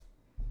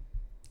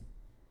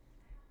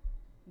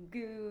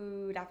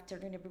Good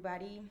afternoon,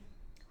 everybody.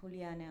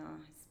 Juliana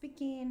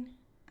speaking,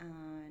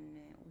 and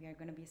we are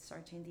going to be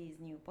starting this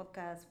new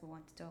podcast. We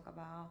want to talk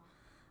about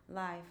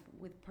life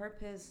with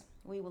purpose.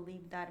 We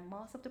believe that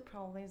most of the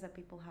problems that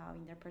people have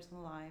in their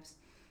personal lives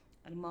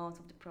and most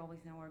of the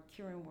problems in our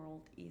current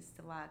world is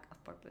the lack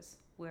of purpose.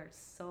 We're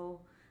so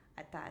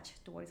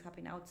attached to what is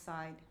happening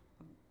outside,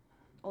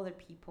 other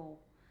people,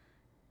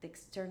 the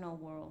external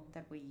world,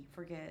 that we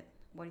forget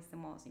what is the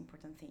most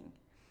important thing,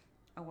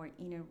 our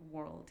inner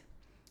world.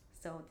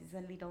 So this is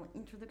a little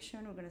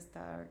introduction. We're gonna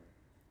start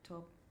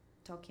talk,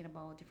 talking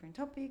about different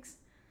topics.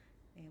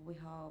 We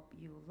hope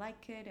you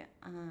like it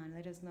and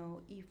let us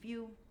know if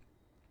you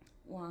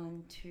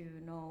want to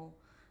know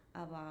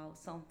about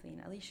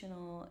something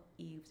additional,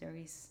 if there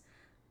is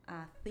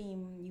a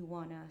theme you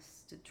want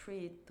us to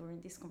treat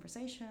during these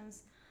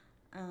conversations,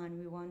 and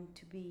we want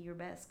to be your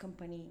best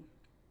company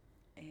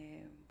uh,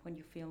 when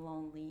you feel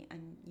lonely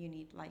and you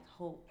need like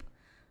hope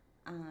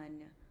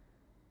and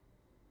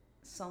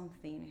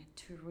something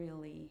to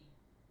really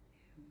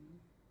um,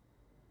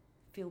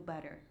 feel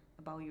better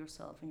about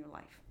yourself and your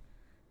life.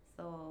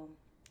 So,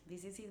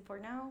 this is it for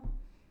now.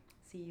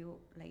 See you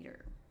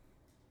later.